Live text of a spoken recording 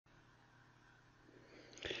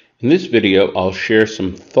In this video, I'll share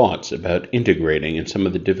some thoughts about integrating and some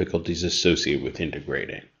of the difficulties associated with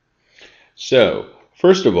integrating. So,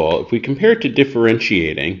 first of all, if we compare it to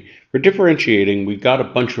differentiating, for differentiating, we got a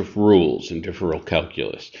bunch of rules in differential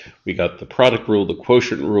calculus. We got the product rule, the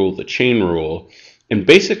quotient rule, the chain rule, and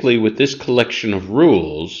basically with this collection of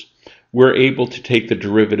rules, we're able to take the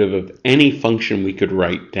derivative of any function we could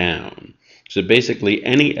write down. So basically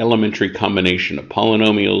any elementary combination of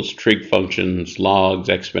polynomials, trig functions, logs,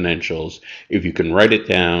 exponentials, if you can write it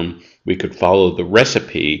down, we could follow the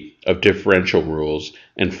recipe of differential rules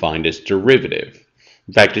and find its derivative.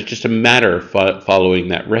 In fact, it's just a matter of following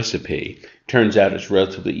that recipe. Turns out it's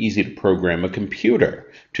relatively easy to program a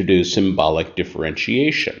computer to do symbolic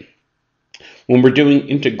differentiation. When we're doing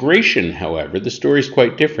integration, however, the story is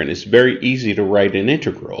quite different. It's very easy to write an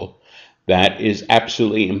integral that is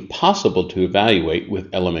absolutely impossible to evaluate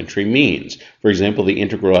with elementary means. For example, the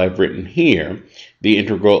integral I've written here, the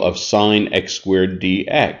integral of sine x squared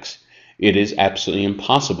dx. It is absolutely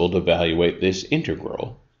impossible to evaluate this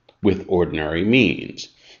integral with ordinary means.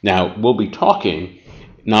 Now, we'll be talking,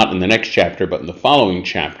 not in the next chapter, but in the following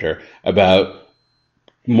chapter, about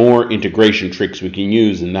more integration tricks we can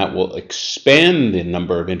use, and that will expand the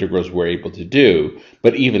number of integrals we're able to do,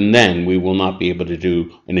 but even then we will not be able to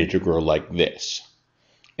do an integral like this.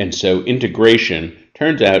 And so integration,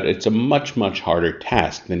 turns out it's a much harder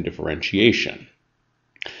task than differentiation.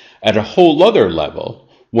 At a whole other level,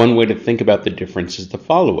 one way to think about the difference is the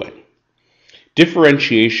following.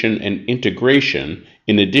 Differentiation and integration,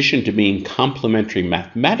 in addition to being complementary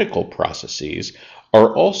mathematical processes,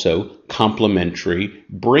 are also complementary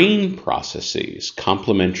brain processes,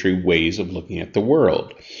 complementary ways of looking at the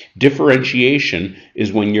world. Differentiation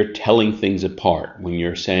is when you're telling things apart, when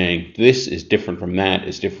you're saying this is different from that,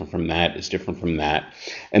 is different from that, is different from that.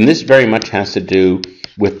 And this very much has to do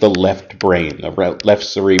with the left brain, the left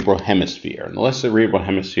cerebral hemisphere. And the left cerebral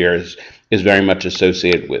hemisphere is very much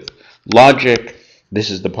associated with logic. This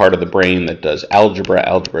is the part of the brain that does algebra.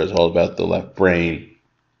 Algebra is all about the left brain.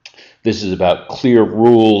 This is about clear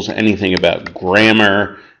rules, anything about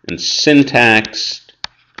grammar and syntax.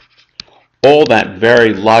 All that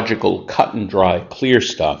very logical, cut and dry, clear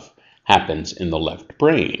stuff happens in the left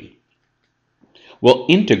brain. Well,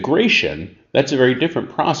 integration, that's a very different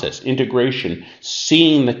process. Integration,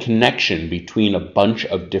 seeing the connection between a bunch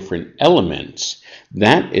of different elements,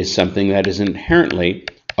 that is something that is inherently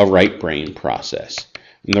a right brain process.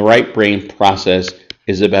 And the right brain process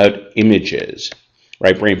is about images.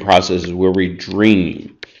 Right brain process is where we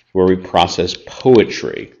dream, where we process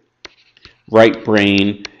poetry. Right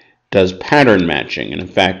brain does pattern matching, and in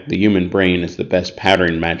fact, the human brain is the best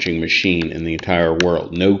pattern matching machine in the entire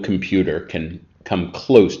world. No computer can come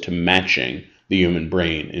close to matching the human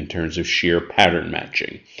brain in terms of sheer pattern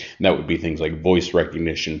matching. And that would be things like voice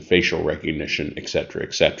recognition, facial recognition, etc.,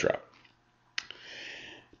 etc.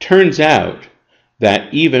 Turns out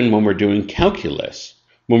that even when we're doing calculus,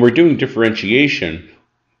 when we're doing differentiation,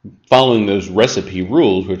 following those recipe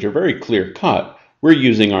rules, which are very clear-cut, we're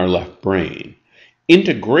using our left brain.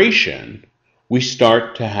 Integration, we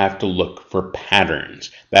start to have to look for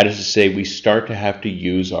patterns. That is to say, we start to have to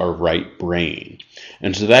use our right brain.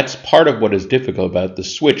 And so that's part of what is difficult about the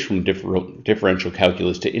switch from differential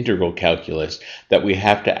calculus to integral calculus, that we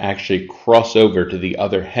have to actually cross over to the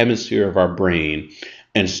other hemisphere of our brain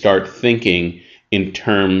and start thinking in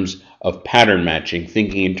terms of pattern matching,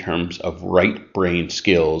 thinking in terms of right brain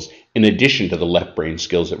skills, in addition to the left brain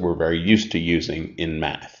skills that we're very used to using in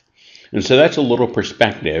math. And so that's a little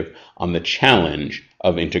perspective on the challenge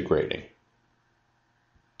of integrating.